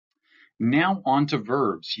Now on to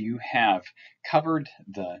verbs. You have covered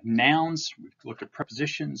the nouns, we've looked at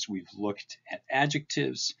prepositions, we've looked at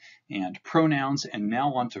adjectives and pronouns, and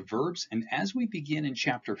now on to verbs. And as we begin in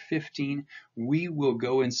chapter 15, we will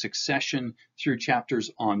go in succession through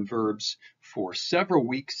chapters on verbs for several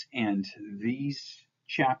weeks, and these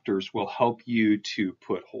chapters will help you to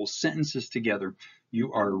put whole sentences together.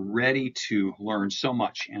 You are ready to learn so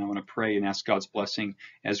much, and I want to pray and ask God's blessing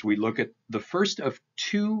as we look at the first of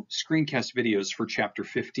two screencast videos for chapter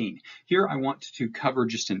 15. Here I want to cover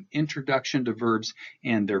just an introduction to verbs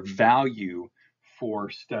and their value for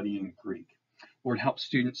studying Greek. Lord, help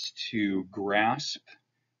students to grasp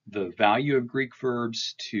the value of Greek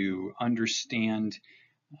verbs, to understand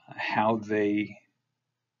how they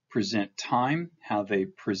present time, how they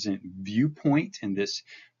present viewpoint in this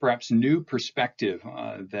perhaps new perspective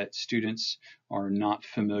that students are not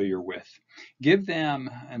familiar with. Give them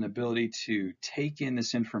an ability to take in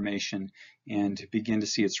this information and begin to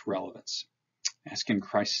see its relevance. Ask in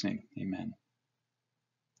Christ's name, amen.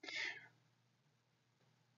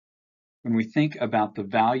 When we think about the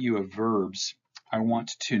value of verbs, I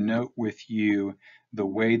want to note with you the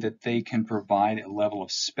way that they can provide a level of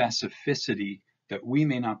specificity that we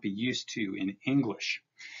may not be used to in English.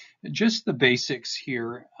 Just the basics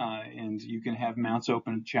here, and you can have mouths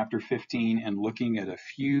open in chapter 15 and looking at a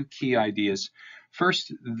few key ideas.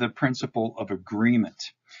 First, the principle of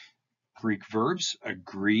agreement. Greek verbs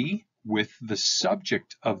agree with the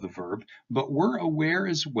subject of the verb, but we're aware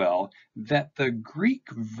as well that the Greek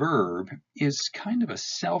verb is kind of a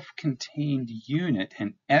self-contained unit,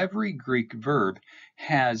 and every Greek verb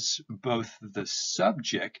has both the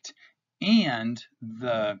subject and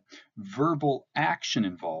the verbal action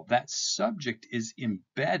involved. That subject is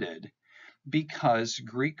embedded because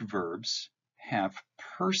Greek verbs have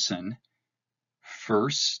person,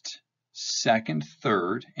 first, second,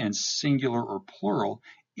 third, and singular or plural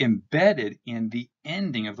embedded in the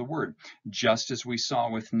ending of the word. Just as we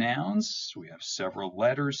saw with nouns, we have several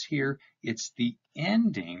letters here. It's the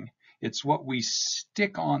ending. It's what we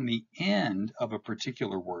stick on the end of a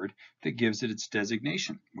particular word that gives it its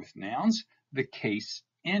designation. With nouns, the case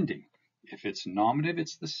ending. If it's nominative,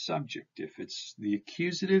 it's the subject. If it's the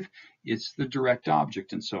accusative, it's the direct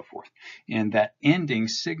object, and so forth. And that ending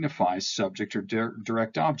signifies subject or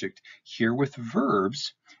direct object. Here with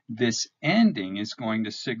verbs, this ending is going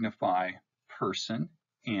to signify person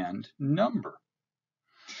and number.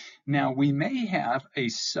 Now, we may have a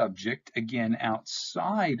subject, again,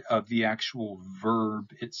 outside of the actual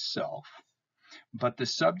verb itself, but the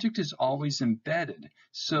subject is always embedded.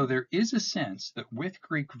 So there is a sense that with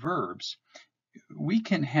Greek verbs, we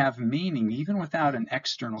can have meaning even without an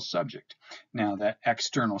external subject. Now, that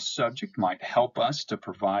external subject might help us to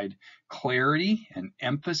provide clarity and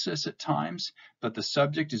emphasis at times, but the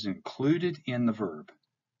subject is included in the verb.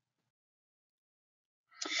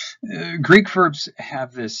 Greek verbs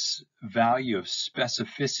have this value of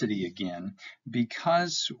specificity again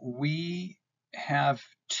because we have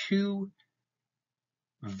two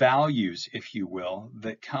values, if you will,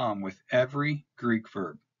 that come with every Greek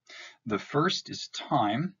verb. The first is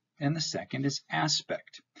time, and the second is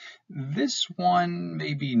aspect. This one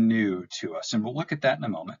may be new to us, and we'll look at that in a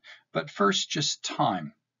moment. But first, just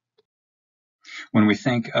time. When we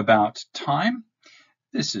think about time,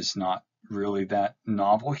 this is not really that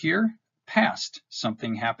novel here. Past,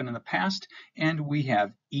 something happened in the past, and we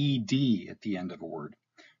have ed at the end of a word.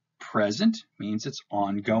 Present means it's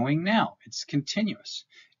ongoing now, it's continuous.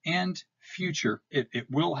 And future, it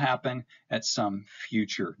will happen at some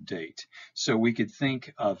future date. So we could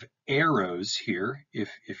think of arrows here,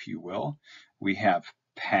 if you will. We have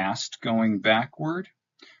past going backward,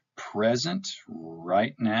 present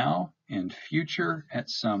right now, and future at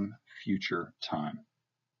some future time.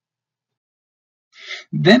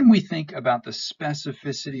 Then we think about the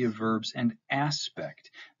specificity of verbs and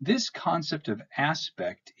aspect. This concept of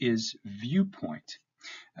aspect is viewpoint.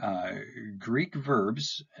 Greek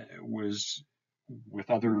verbs was, with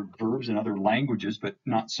other verbs in other languages, but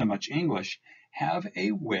not so much English, have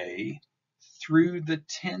a way through the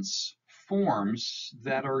tense forms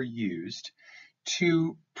that are used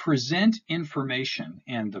to present information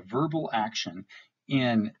and the verbal action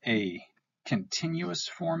in a continuous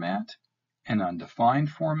format, an undefined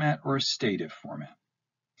format, or a stative format.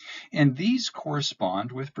 And these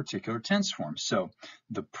correspond with particular tense forms. So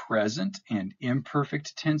the present and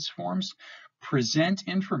imperfect tense forms present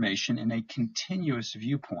information in a continuous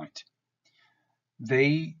viewpoint.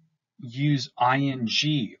 They use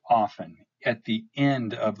ing often at the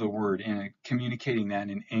end of the word in communicating that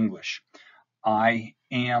in English. I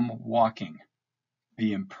am walking.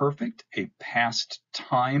 The imperfect, a past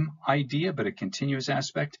time idea, but a continuous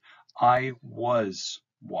aspect. I was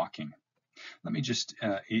walking. Let me just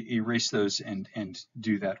erase those and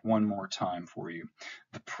do that one more time for you.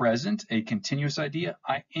 The present, a continuous idea.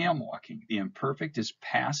 I am walking. The imperfect is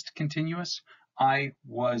past continuous. I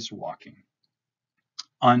was walking.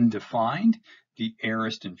 Undefined, the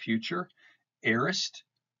aorist and future. Aorist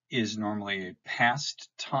is normally a past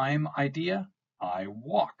time idea. I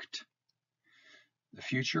walked. The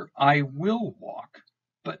future, I will walk.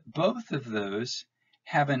 But both of those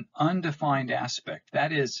have an undefined aspect.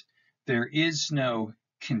 That is, there is no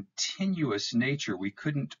continuous nature. We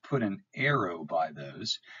couldn't put an arrow by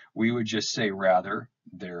those. We would just say, rather,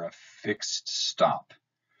 they're a fixed stop.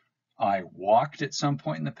 I walked at some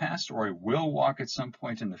point in the past, or I will walk at some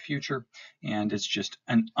point in the future, and it's just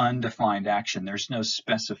an undefined action. There's no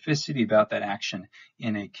specificity about that action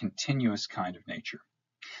in a continuous kind of nature.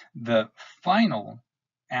 The final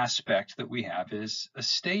aspect that we have is a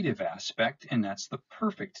stative aspect, and that's the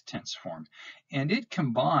perfect tense form. And it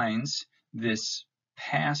combines this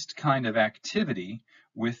past kind of activity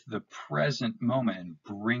with the present moment and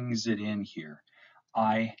brings it in here.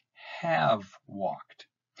 I have walked,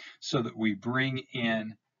 so that we bring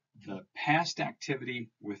in the past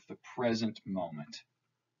activity with the present moment.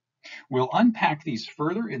 We'll unpack these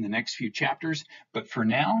further in the next few chapters, but for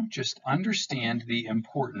now, just understand the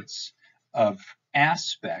importance of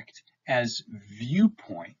aspect as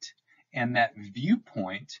viewpoint, and that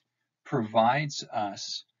viewpoint provides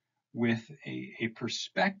us with a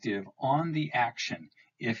perspective on the action.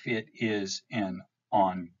 If it is an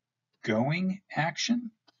ongoing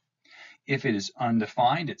action, if it is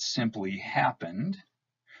undefined, it simply happened.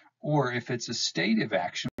 Or if it's a state of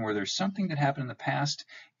action where there's something that happened in the past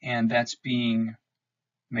and that's being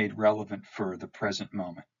made relevant for the present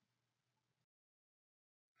moment.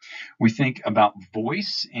 We think about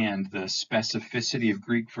voice and the specificity of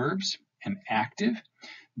Greek verbs. An active,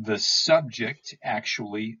 the subject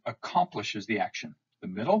actually accomplishes the action. The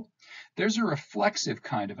middle, there's a reflexive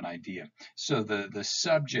kind of an idea. So the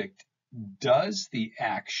subject does the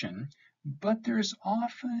action, but there's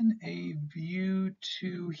often a view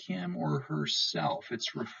to him or herself.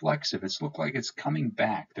 It's reflexive. It's looked like it's coming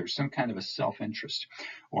back. There's some kind of a self-interest.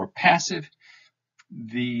 Or passive,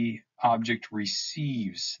 the object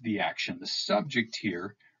receives the action. The subject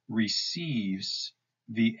here receives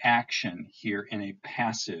the action here in a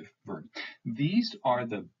passive verb. These are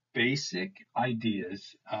the basic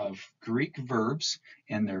ideas of Greek verbs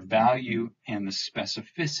and their value and the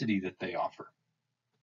specificity that they offer.